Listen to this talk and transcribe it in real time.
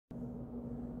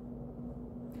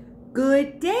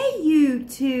Good day,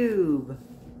 YouTube.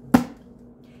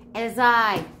 As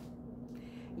I,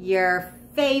 your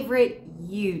favorite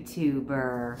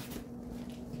YouTuber.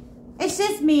 It's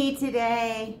just me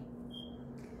today.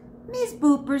 Miss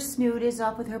Booper Snoot is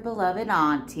off with her beloved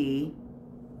auntie.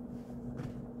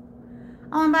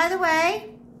 Oh, and by the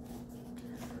way,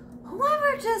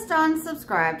 whoever just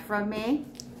unsubscribed from me,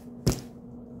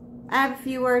 I have a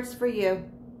few words for you.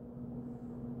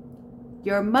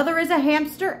 Your mother is a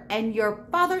hamster and your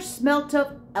father smelt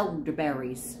of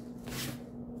elderberries.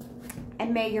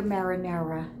 And may your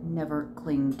marinara never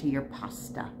cling to your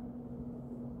pasta.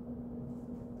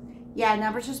 Yeah,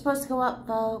 numbers are supposed to go up,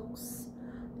 folks.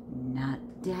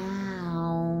 Not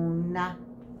down.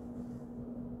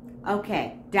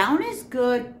 Okay, down is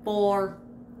good for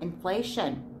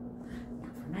inflation.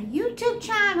 Not for my YouTube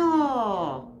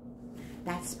channel.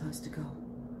 That's supposed to go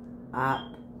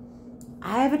up.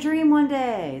 I have a dream one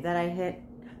day that I hit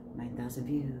 9,000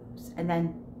 views. And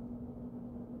then,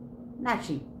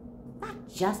 actually, not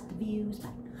just views, but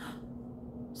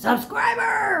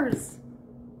subscribers!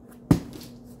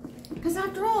 Because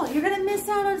after all, you're going to miss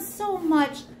out on so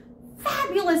much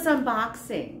fabulous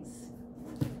unboxings.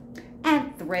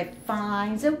 And thrift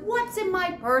finds, and what's in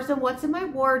my purse, and what's in my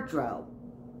wardrobe.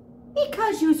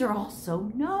 Because yous are all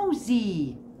so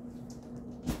nosy.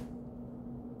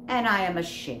 And I am a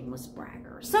shameless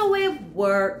bragger, so it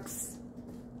works.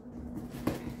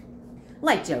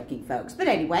 Like joking, folks. But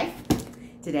anyway,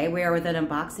 today we are with an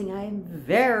unboxing I am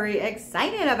very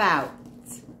excited about.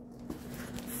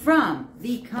 From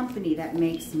the company that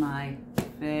makes my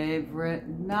favorite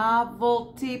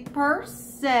novelty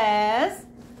purses. That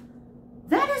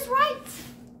is right.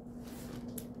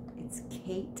 It's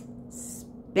Kate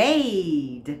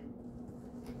Spade.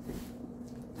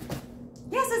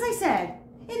 Yes, as I said,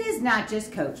 it is not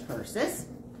just Coach purses.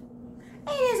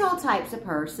 It is all types of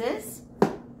purses.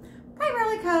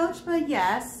 Primarily Coach, but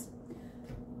yes.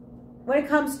 When it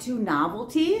comes to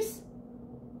novelties,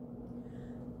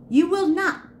 you will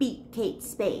not beat Kate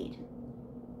Spade.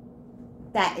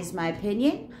 That is my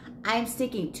opinion. I'm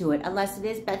sticking to it, unless it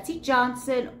is Betsy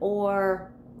Johnson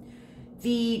or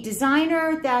the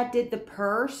designer that did the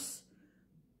purse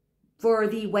for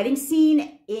the wedding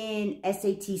scene in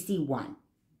SATC 1.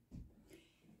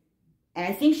 And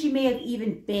I think she may have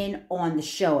even been on the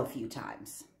show a few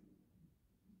times.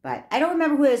 But I don't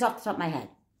remember who it is off the top of my head.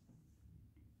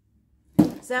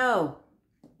 So,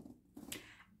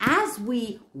 as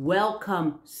we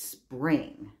welcome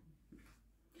spring,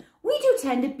 we do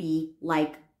tend to be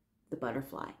like the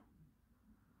butterfly.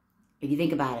 If you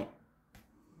think about it.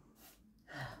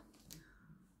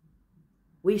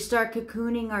 We start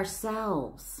cocooning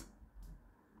ourselves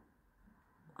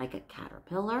like a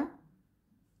caterpillar.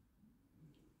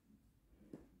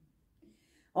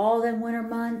 All them winter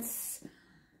months,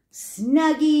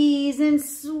 snuggies and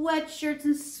sweatshirts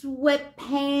and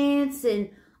sweatpants and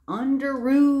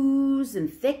underoos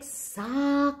and thick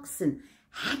socks and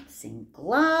hats and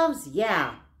gloves.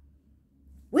 Yeah,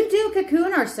 we do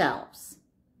cocoon ourselves.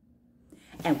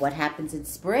 And what happens in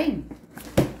spring?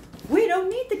 We don't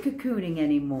need the cocooning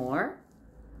anymore.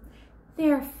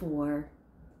 Therefore,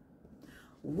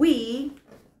 we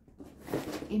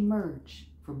emerge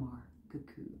from our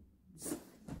cocoons.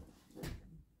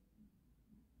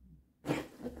 And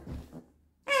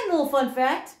a little fun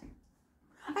fact,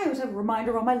 I always have a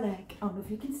reminder on my leg. I don't know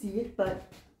if you can see it, but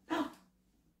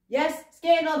yes,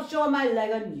 scandal, I'm showing my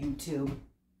leg on YouTube.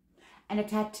 And a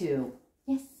tattoo.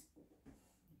 Yes.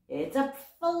 It's a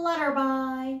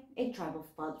flutterby. A tribal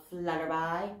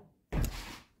flutterby.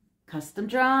 Custom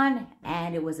drawn.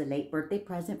 And it was a late birthday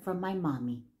present from my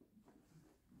mommy.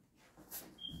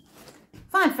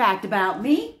 Fun fact about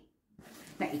me.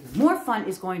 Now, even more fun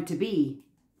is going to be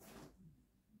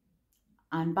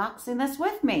unboxing this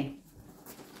with me.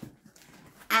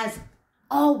 As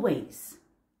always.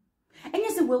 And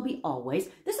yes, it will be always.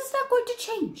 This is not going to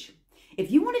change. If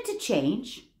you want it to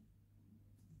change,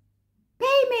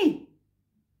 pay me.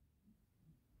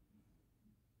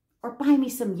 Or buy me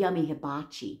some yummy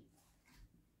hibachi.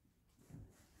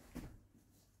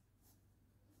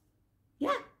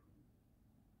 Yeah.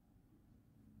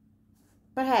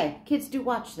 But hey, kids do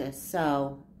watch this,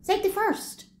 so safety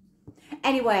first.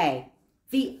 Anyway,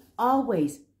 the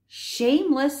always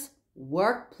shameless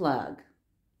work plug.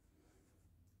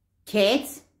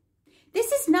 Kids,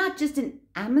 this is not just an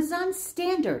Amazon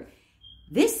standard.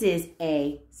 This is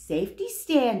a safety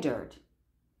standard.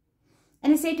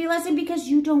 And a safety lesson because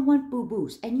you don't want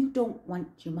boo-boos. And you don't want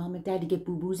your mom and dad to get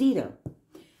boo-boos either.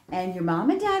 And your mom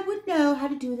and dad would know how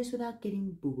to do this without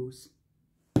getting boo-boos.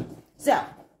 So,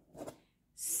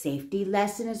 safety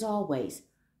lesson as always.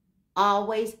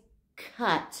 always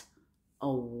cut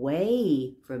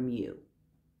away from you.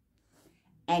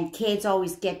 And kids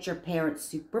always get your parents'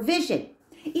 supervision,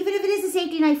 even if it is a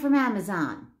safety knife from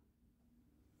Amazon.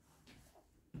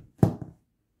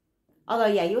 Although,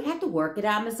 yeah, you would have to work at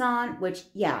Amazon, which,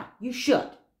 yeah, you should.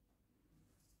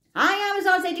 Hi,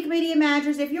 Amazon Safety Committee and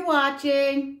managers, if you're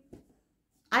watching.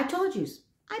 I told you,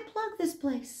 I plug this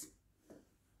place.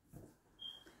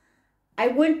 I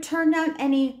wouldn't turn down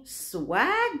any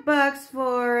swag bucks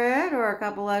for it or a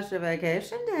couple extra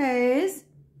vacation days.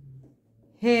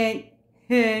 Hint,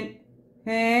 hint,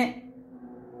 hint.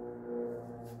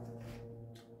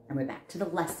 And we're back to the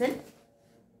lesson.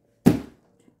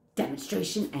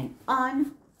 Demonstration and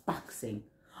unboxing.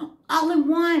 All in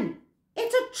one.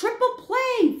 It's a triple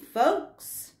play,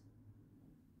 folks.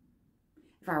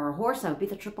 If I were a horse, I would be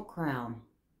the Triple Crown.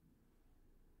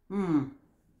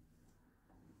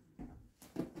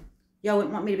 Yo,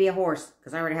 wouldn't want me to be a horse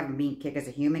because I already have a mean kick as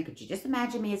a human. Could you just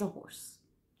imagine me as a horse?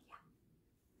 Yeah.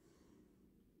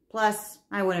 Plus,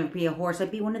 I wouldn't be a horse.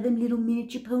 I'd be one of them little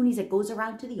miniature ponies that goes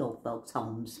around to the old folks'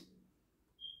 homes.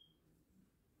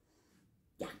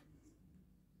 Yeah.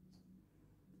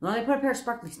 As long as I put a pair of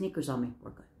sparkly sneakers on me,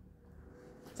 we're good.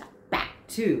 So, back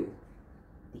to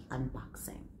the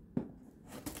unboxing.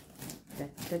 Da,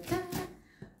 da, da.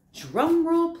 Drum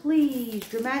roll, please.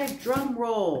 Dramatic drum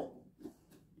roll.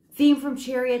 Theme from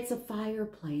Chariots of Fire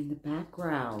play in the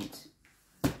background.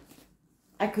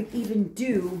 I could even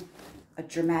do a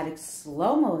dramatic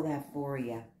slow-mo of that for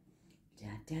you. Da,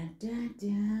 da, da,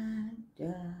 da,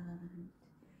 da.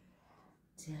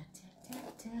 Da, da, da, da,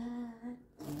 da.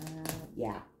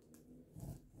 Yeah.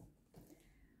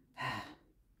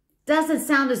 Doesn't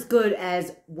sound as good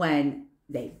as when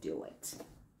they do it.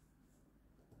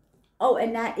 Oh,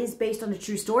 and that is based on a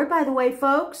true story, by the way,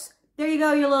 folks. There you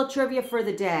go, your little trivia for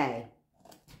the day.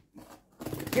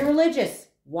 If you're religious,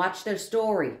 watch their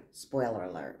story. Spoiler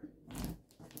alert.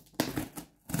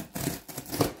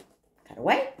 Cut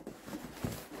away.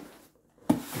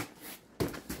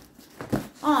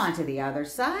 On to the other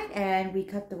side, and we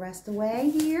cut the rest away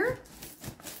here.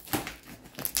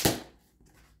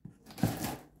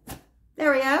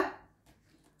 There we go.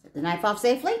 Set the knife off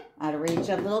safely, out of reach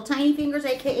of little tiny fingers,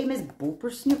 aka Miss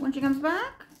Booper Snoot when she comes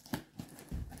back.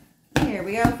 Here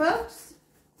we go, folks.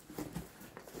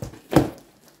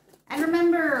 And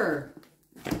remember,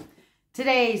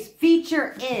 today's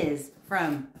feature is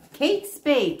from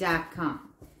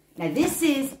KateSpade.com. Now, this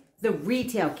is the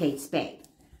retail Kate Spade.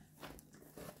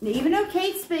 Now, even though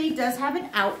Kate Spade does have an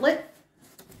outlet,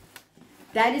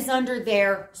 that is under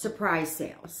their surprise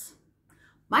sales.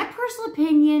 My personal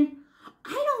opinion,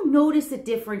 I don't notice a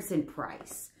difference in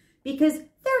price because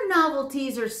their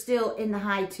novelties are still in the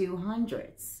high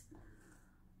 200s.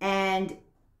 And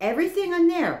everything on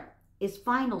there is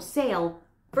final sale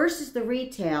versus the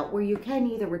retail where you can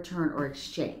either return or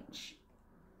exchange.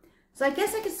 So I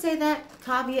guess I could say that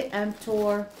caveat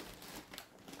emptor,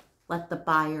 let the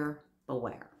buyer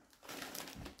beware.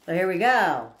 So here we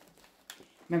go.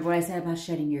 Remember what I said about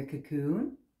shedding your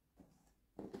cocoon?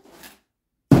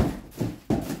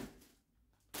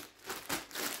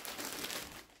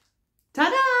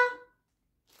 Ta-da!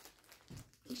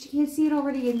 You can't see it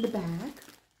already in the bag.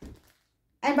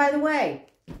 And by the way,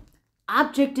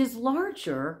 object is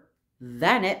larger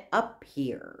than it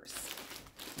appears.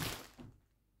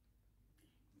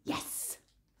 Yes.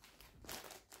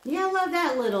 Yeah, I love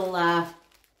that little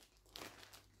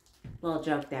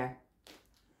joke there.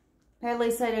 At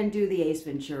least I didn't do the Ace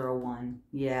Ventura one.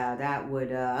 Yeah, that would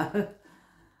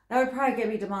probably get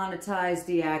me demonetized,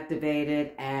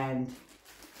 deactivated, and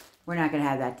we're not going to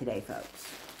have that today, folks.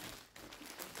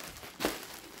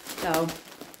 So,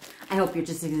 I hope you're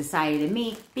just as excited as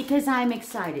me because I'm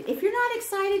excited. If you're not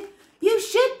excited, you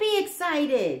should be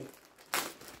excited.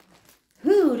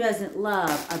 Who doesn't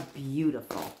love a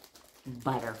beautiful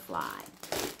butterfly?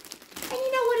 And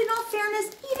you know what, in all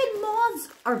fairness, even moths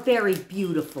are very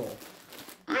beautiful.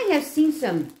 I have seen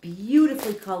some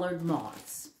beautifully colored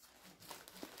moths.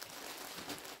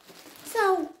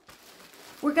 So,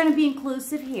 we're going to be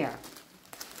inclusive here.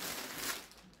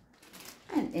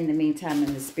 And in the meantime,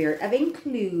 in the spirit of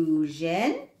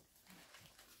inclusion,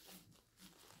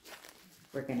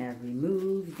 we're going to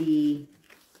remove the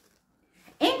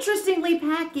interestingly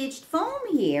packaged foam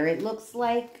here. It looks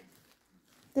like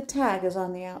the tag is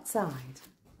on the outside.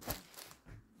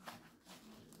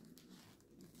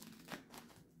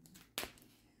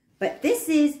 But this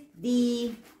is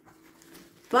the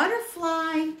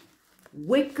butterfly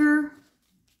wicker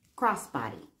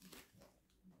crossbody.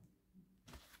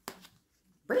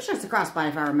 Pretty sure it's a crossbody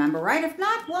if I remember right. If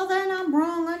not, well then I'm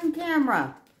wrong on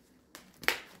camera.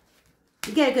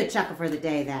 You get a good chuckle for the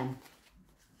day then.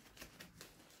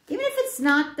 Even if it's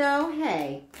not though,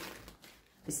 hey,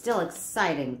 it's still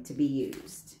exciting to be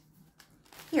used.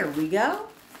 Here we go.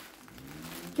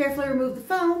 Carefully remove the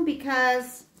foam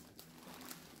because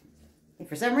if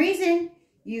for some reason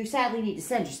you sadly need to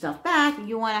send your stuff back,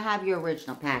 you want to have your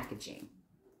original packaging.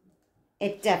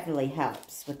 It definitely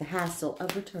helps with the hassle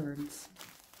of returns.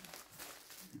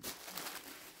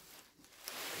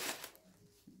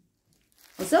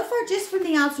 Well, so far, just from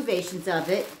the observations of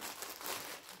it,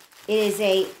 it is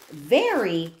a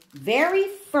very, very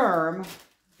firm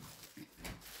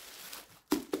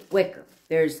wicker.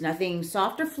 There's nothing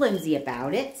soft or flimsy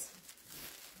about it.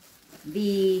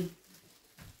 The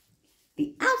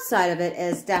outside of it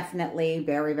is definitely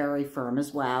very, very firm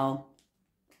as well.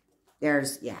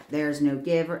 There's no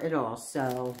give at all.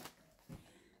 So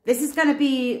this is going to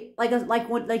be like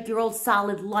your old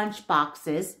solid lunch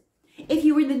boxes. If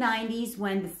you were in the 90s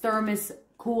when the thermos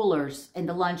coolers and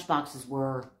the lunch boxes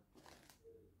were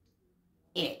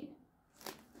in.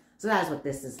 So that's what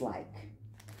this is like.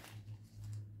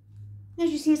 As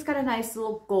you see, it's got a nice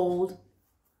little gold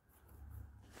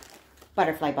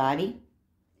butterfly body.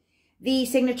 The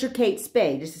signature Kate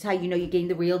Spade. This is how you know you're getting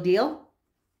the real deal.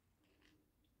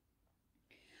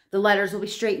 The letters will be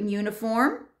straight and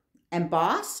uniform,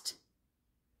 embossed.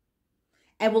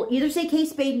 And will either say Kate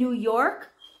Spade New York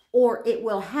or it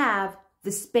will have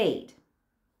the spade.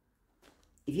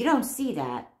 If you don't see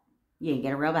that, you ain't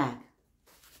get a real bag.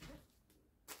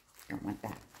 Don't want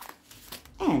that.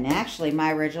 And actually,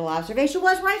 my original observation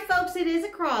was right, folks. It is a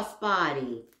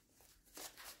crossbody.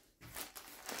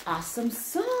 Awesome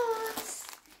sauce.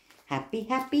 Happy,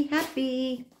 happy,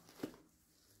 happy.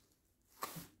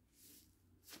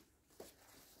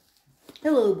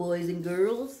 Hello, boys and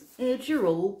girls. It's your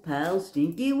old pal,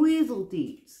 Stinky Weasel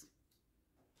Tees.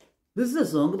 This is a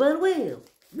song about a whale.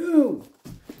 No.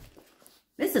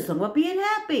 This is a song about being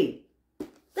happy.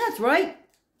 That's right.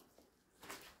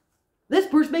 This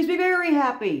purse makes me very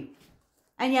happy.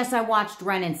 And yes, I watched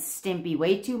Ren and Stimpy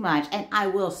way too much, and I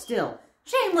will still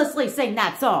shamelessly sing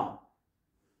that song.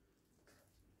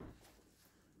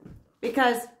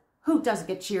 Because who doesn't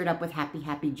get cheered up with happy,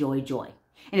 happy, joy, joy?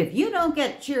 And if you don't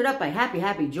get cheered up by happy,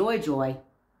 happy, joy, joy,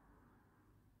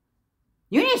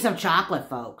 you need some chocolate,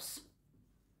 folks.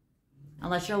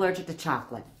 Unless you're allergic to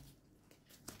chocolate.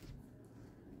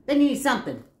 Then you need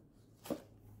something.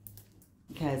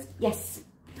 Because, yes,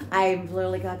 I've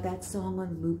literally got that song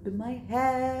on loop in my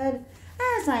head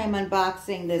as I am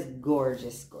unboxing this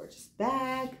gorgeous, gorgeous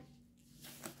bag.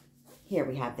 Here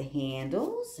we have the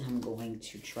handles. I'm going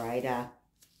to try to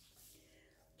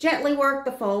gently work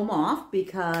the foam off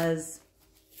because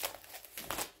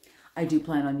I do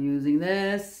plan on using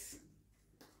this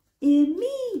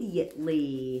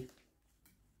immediately.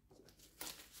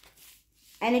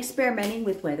 And experimenting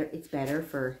with whether it's better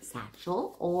for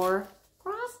satchel or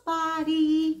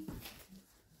crossbody.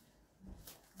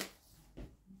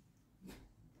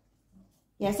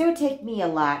 Yes, it would take me a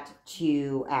lot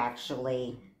to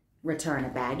actually return a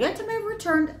bag. The time I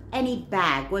returned any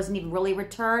bag wasn't even really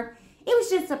returned. It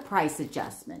was just a price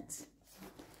adjustment.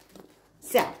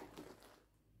 So,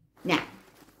 now,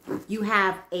 you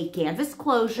have a canvas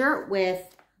closure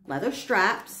with leather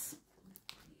straps.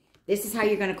 This is how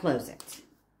you're going to close it.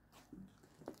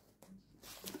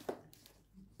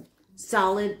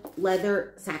 Solid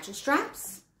leather satchel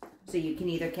straps. So you can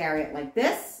either carry it like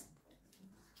this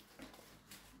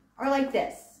or like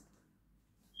this.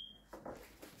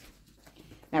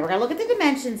 Now we're going to look at the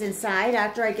dimensions inside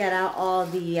after I get out all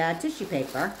the tissue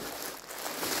paper.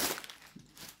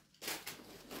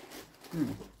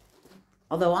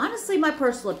 Although honestly, my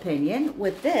personal opinion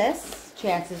with this,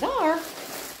 chances are,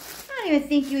 I don't even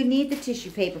think you would need the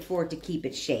tissue paper for it to keep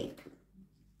its shape.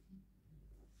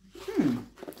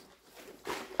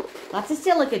 Lots of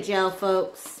silica gel,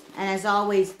 folks. And as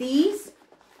always, these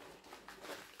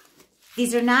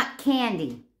are not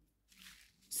candy.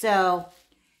 So,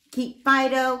 keep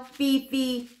Fido,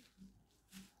 Fifi,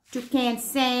 Toucan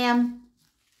Sam,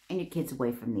 and your kids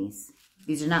away from these.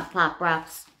 These are not Pop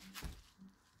Rocks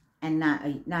and not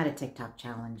a TikTok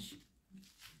challenge.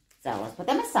 So, let's put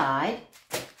them aside.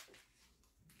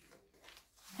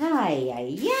 Ay,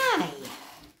 ay, ay.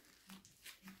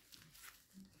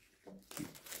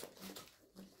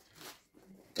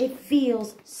 It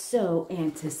feels so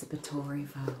anticipatory,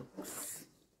 folks.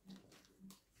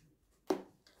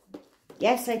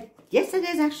 Yes, it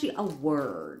is actually a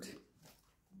word.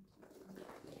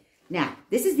 Now,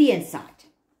 this is the inside.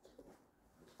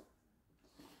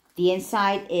 The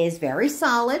inside is very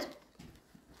solid.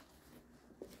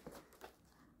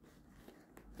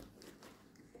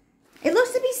 It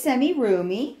looks to be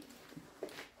semi-roomy.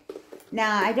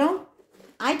 Now, I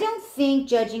don't think,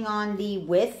 judging on the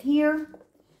width here,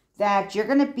 that you're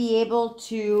going to be able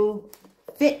to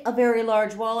fit a very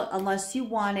large wallet unless you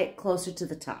want it closer to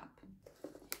the top.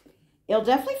 It'll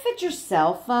definitely fit your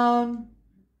cell phone,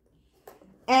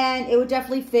 and it would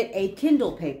definitely fit a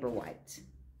Kindle Paperwhite.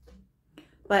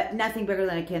 But nothing bigger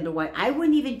than a Kindle White. I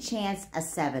wouldn't even chance a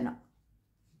 7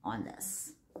 on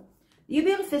this. You'll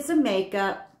be able to fit some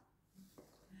makeup.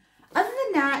 Other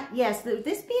than that, yes,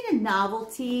 this being a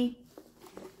novelty,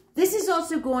 this is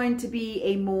also going to be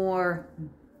a more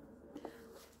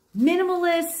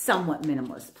minimalist, somewhat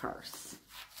minimalist purse.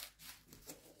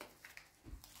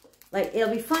 Like,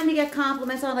 it'll be fun to get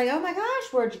compliments on, like, oh my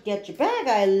gosh, where'd you get your bag?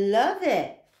 I love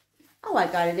it. Oh, I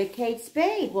got it at Kate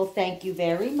Spade. Well, thank you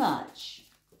very much.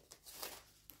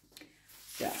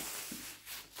 So,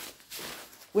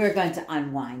 we're going to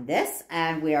unwind this,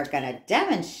 and we are going to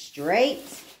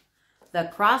demonstrate the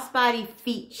crossbody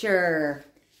feature.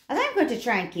 And I'm going to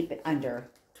try and keep it under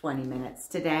 20 minutes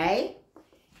today.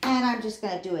 And I'm just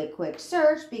going to do a quick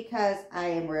search because I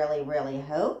am really, really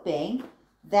hoping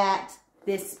that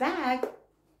this bag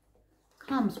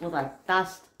comes with a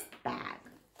dust bag.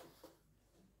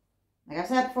 Like I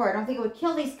said before, I don't think it would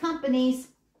kill these companies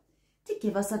to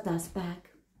give us a dust bag,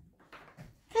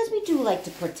 because we do like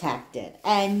to protect it.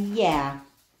 And yeah,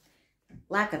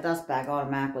 lack of dust bag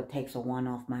automatically takes a 1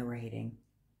 off my rating.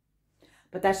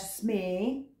 But that's just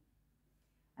me.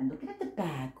 I'm looking at the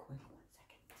bag.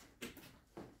 Quick,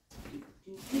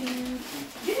 1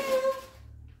 second.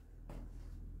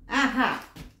 Aha.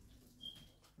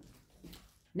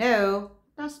 No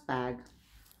dust bag.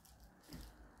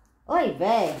 Oy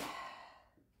vey.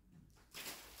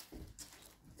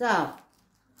 So,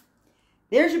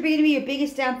 there's your B2B. Your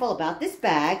biggest downfall about this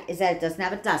bag is that it doesn't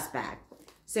have a dust bag.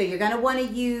 So you're going to want to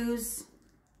use,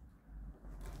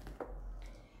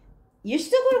 you're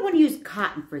still going to want to use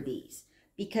cotton for these,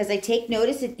 because I take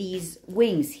notice of these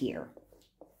wings here.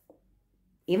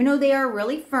 Even though they are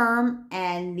really firm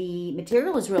and the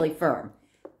material is really firm,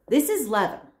 this is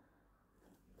leather.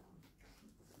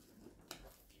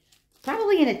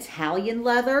 Probably an Italian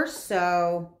leather,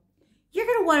 so you're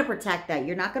going to want to protect that.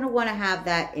 You're not going to want to have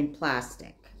that in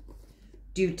plastic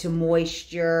due to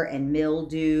moisture and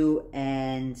mildew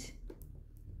and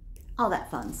all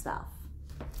that fun stuff.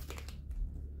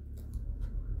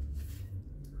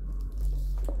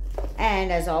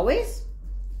 And as always,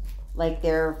 like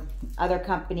their other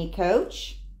company,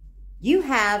 Coach, you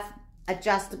have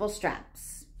adjustable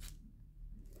straps.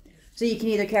 So you can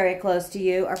either carry it close to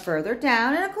you or further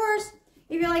down. And of course,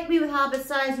 if you're like me with Hobbit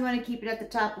size, you want to keep it at the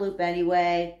top loop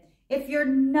anyway. If you're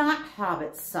not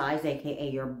Hobbit size, aka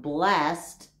you're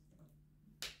blessed,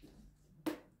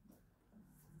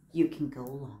 you can go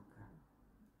longer.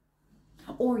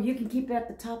 Or you can keep it at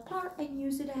the top part and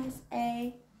use it as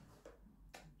a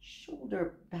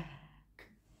shoulder bag.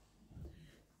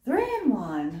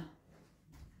 3-in-1.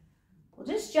 Well,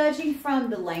 just judging from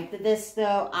the length of this,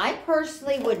 though, I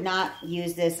personally would not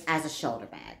use this as a shoulder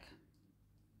bag.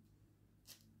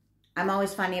 I'm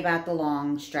always funny about the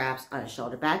long straps on a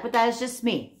shoulder bag, but that is just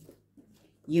me.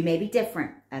 You may be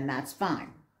different, and that's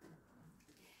fine.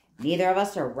 Neither of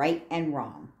us are right and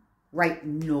wrong. Right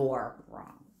nor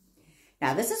wrong.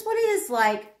 Now, this is what it is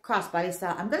like crossbody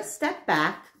style. I'm going to step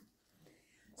back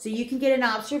so you can get an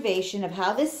observation of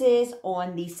how this is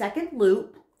on the second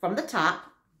loop from the top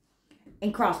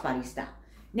in crossbody style.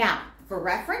 Now, for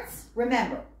reference,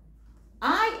 remember,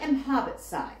 I am Hobbit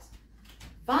size.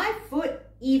 5 foot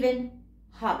even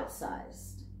Hobbit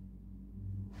sized.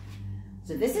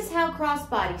 So this is how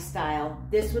crossbody style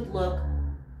this would look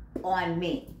on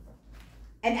me.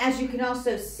 And as you can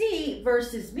also see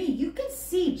versus me, you can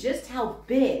see just how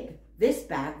big this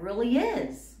bag really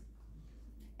is.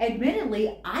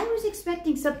 Admittedly, I was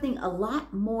expecting something a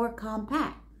lot more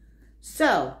compact.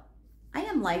 So, I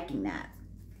am liking that.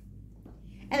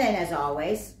 And then as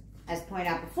always, as pointed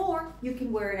out before, you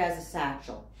can wear it as a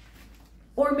satchel.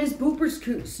 Or Miss Booper's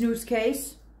snooze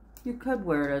case, you could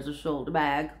wear it as a shoulder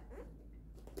bag.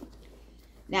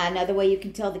 Now, another way you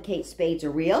can tell the Kate Spades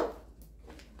are real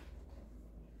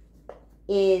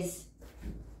is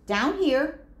down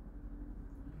here,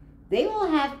 they will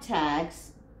have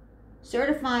tags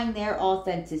certifying their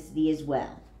authenticity as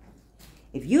well.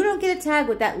 If you don't get a tag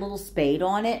with that little spade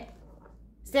on it,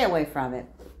 stay away from it.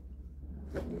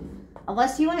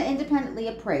 Unless you want to independently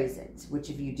appraise it, which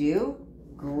if you do,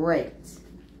 great.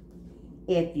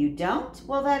 If you don't,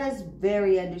 well, that is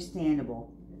very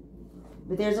understandable.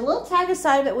 But there's a little tag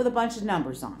aside of it with a bunch of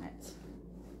numbers on it.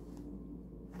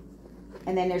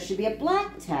 And then there should be a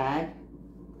black tag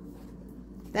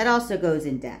That also goes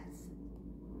in depth.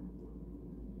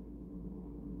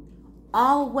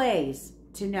 All ways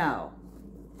to know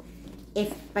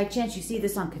if by chance you see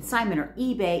this on consignment or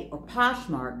eBay or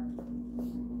Poshmark,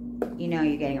 you know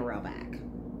you're getting a real bag.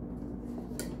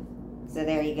 So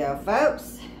there you go,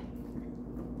 folks.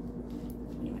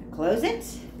 You want to close it.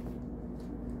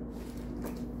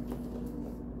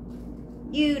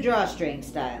 You drawstring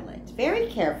style it. Very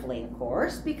carefully, of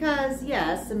course, because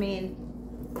yes, I mean,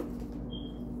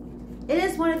 it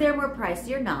is one of their more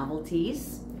pricier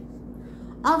novelties.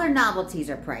 All their novelties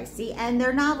are pricey, and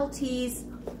their novelties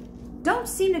don't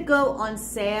seem to go on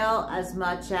sale as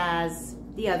much as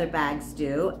the other bags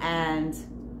do, and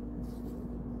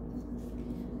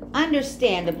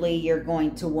understandably you're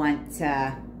going to want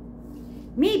to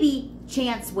maybe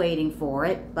chance waiting for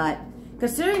it, but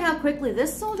considering how quickly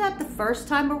this sold out the first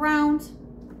time around,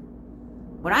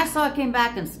 when I saw it came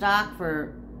back in stock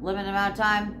for a limited amount of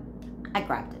time, I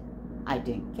grabbed it. I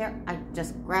didn't care. I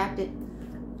just grabbed it.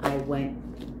 I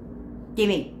went,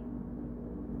 gimme.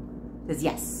 Because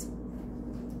yes,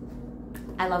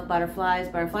 I love butterflies.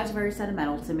 Butterflies are very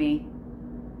sentimental to me.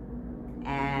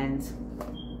 And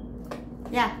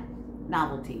yeah,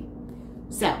 novelty.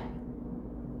 So,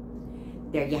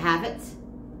 there you have it.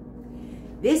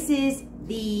 This is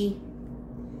the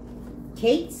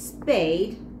Kate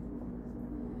Spade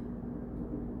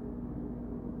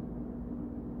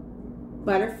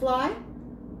Butterfly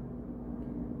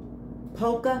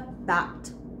Polka Dot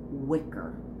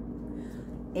Wicker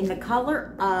in the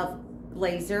color of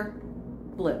Blazer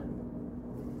Blue.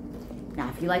 Now,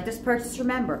 if you like this purchase,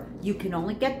 remember, you can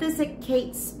only get this at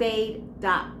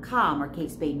katespade.com or Kate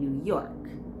Spade New York.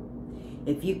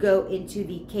 If you go into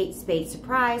the Kate Spade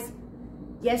Surprise,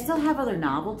 yes, they'll have other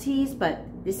novelties, but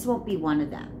this won't be one of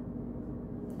them.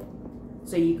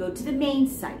 So you go to the main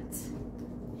site.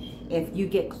 If you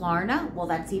get Klarna, well,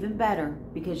 that's even better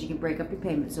because you can break up your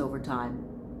payments over time.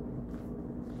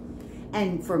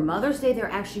 And for Mother's Day, they're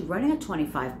actually running a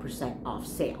 25% off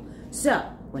sale. So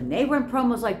when they run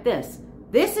promos like this,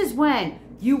 this is when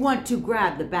you want to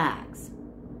grab the bags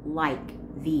like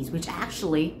these, which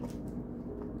actually,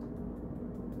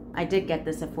 I did get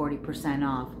this at 40%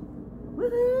 off.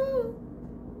 Woohoo!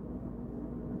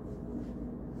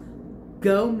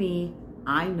 Go me.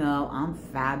 I know, I'm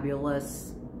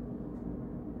fabulous.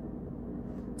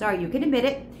 Sorry, you can admit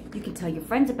it. You can tell your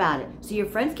friends about it. So your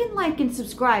friends can like and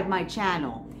subscribe my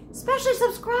channel. Especially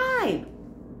subscribe.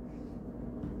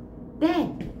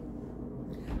 Then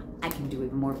I can do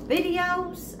even more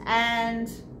videos and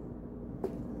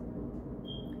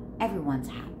everyone's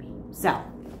happy. So,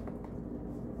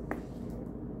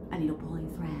 I need a pulling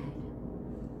thread.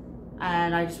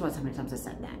 And I just realized how many times I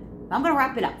said that. I'm going to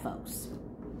wrap it up, folks.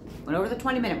 Went over the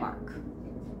 20-minute mark.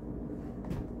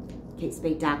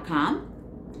 KateSpade.com.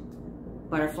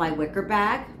 Butterfly wicker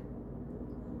bag.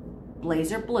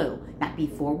 Blazer blue. Now, be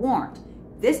forewarned.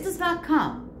 This does not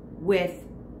come with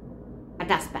a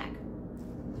dust bag.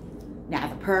 Now,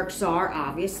 the perks are,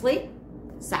 obviously,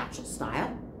 satchel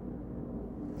style.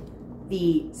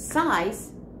 The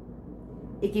size,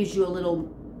 it gives you a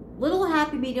little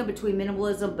happy medium between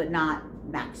minimalism but not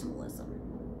maximalism.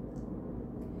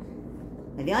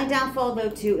 And the only downfall, though,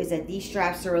 too, is that these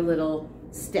straps are a little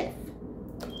stiff.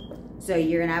 So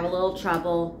you're going to have a little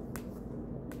trouble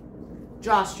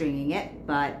drawstringing it,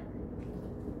 but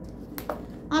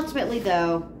ultimately,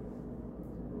 though,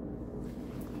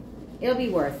 it'll be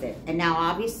worth it. And now,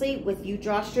 obviously, with you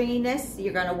drawstringing this,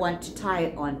 you're going to want to tie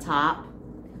it on top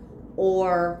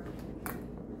or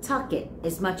tuck it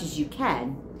as much as you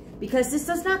can, because this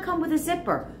does not come with a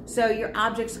zipper, so your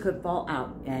objects could fall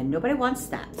out, and nobody wants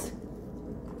that.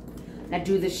 Now,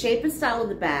 do the shape and style of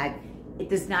the bag. It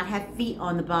does not have feet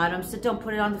on the bottom, so don't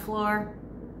put it on the floor.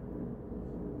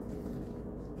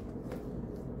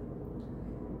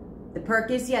 The perk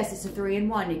is, yes, it's a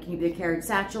 3-in-1. It can be carried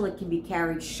satchel, it can be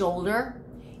carried shoulder,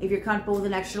 if you're comfortable with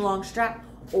an extra long strap,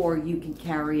 or you can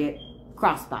carry it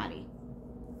crossbody.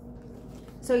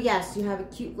 So yes, you have a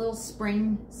cute little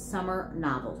spring, summer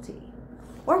novelty.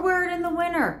 Or wear it in the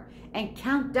winter and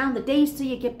count down the days till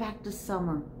you get back to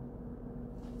summer.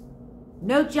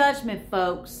 No judgment,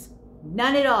 folks.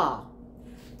 None at all.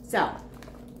 So,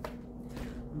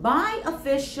 my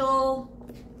official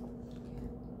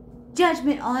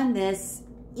judgment on this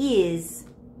is,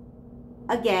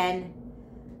 again,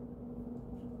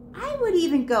 I would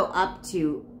even go up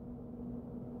to,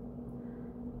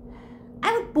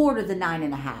 I would border the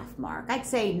 9.5 mark. I'd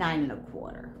say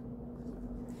 9.25.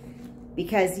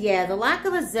 Because, yeah, the lack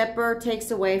of a zipper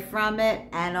takes away from it,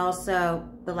 and also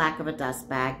the lack of a dust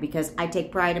bag, because I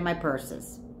take pride in my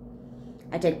purses.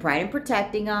 I take pride in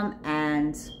protecting them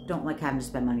and don't like having to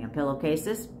spend money on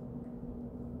pillowcases.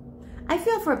 I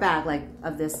feel for a bag like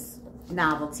of this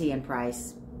novelty and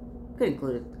price. Could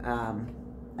include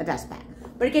a dust bag.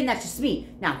 But again, that's just me.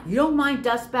 Now, you don't mind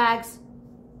dust bags?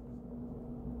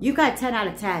 You got 10 out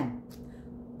of 10.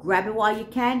 Grab it while you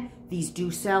can. These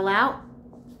do sell out.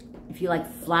 If you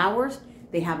like flowers,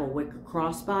 they have a Wicker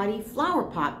crossbody flower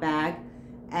pot bag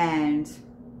and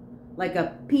like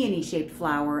a peony-shaped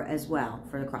flower as well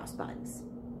for the crossbodies.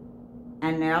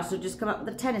 And they also just come up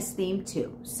with a tennis theme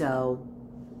too. So,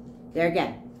 there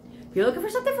again. If you're looking for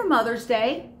something for Mother's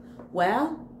Day,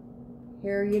 well,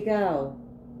 here you go.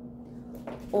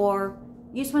 Or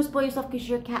you just want to spoil yourself because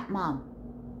you're a cat mom.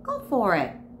 Go for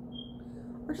it.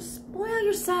 Or just spoil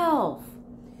yourself.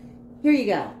 Here you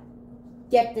go.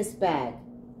 Get this bag.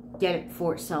 Get it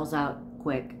before it sells out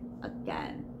quick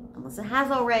again. Unless it has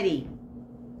already.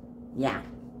 Yeah.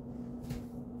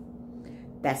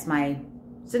 That's my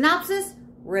synopsis,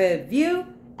 review,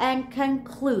 and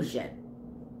conclusion.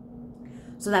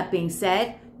 So that being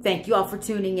said, thank you all for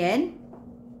tuning in.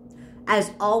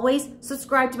 As always,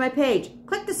 subscribe to my page.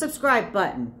 Click the subscribe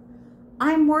button.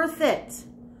 I'm worth it.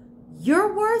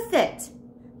 You're worth it.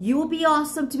 You will be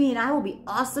awesome to me and I will be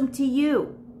awesome to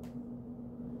you.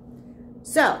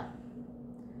 So,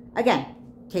 again,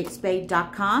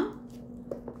 katespade.com,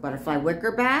 butterfly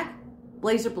wicker bag,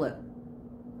 blazer blue.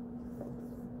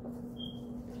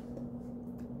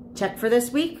 Check for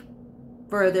this week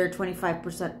for their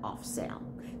 25% off sale.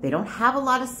 They don't have a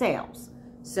lot of sales.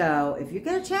 So if you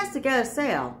get a chance to get a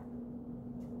sale,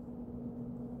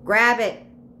 grab it.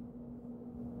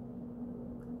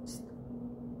 Just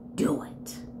do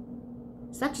it.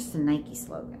 It's not just a Nike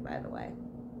slogan, by the way.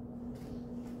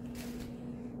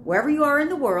 Wherever you are in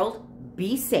the world,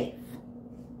 be safe.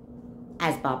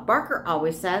 As Bob Barker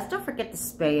always says, don't forget to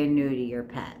spay and neuter your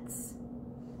pets.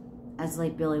 As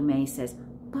late Billy May says,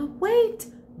 but wait,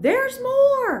 there's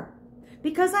more.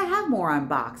 Because I have more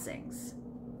unboxings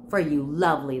for you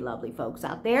lovely, lovely folks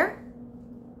out there.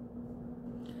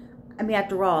 I mean,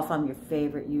 after all, if I'm your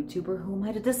favorite YouTuber, who am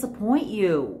I to disappoint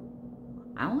you?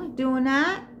 I don't like doing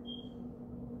that.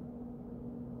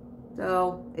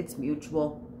 So, it's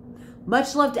mutual.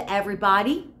 Much love to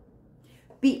everybody.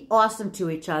 Be awesome to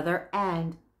each other,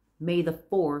 and may the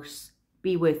force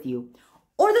be with you.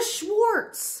 Or the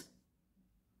Schwartz.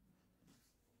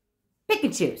 Pick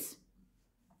and choose.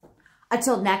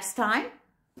 Until next time,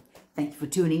 thank you for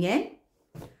tuning in.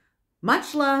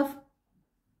 Much love.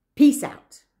 Peace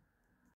out.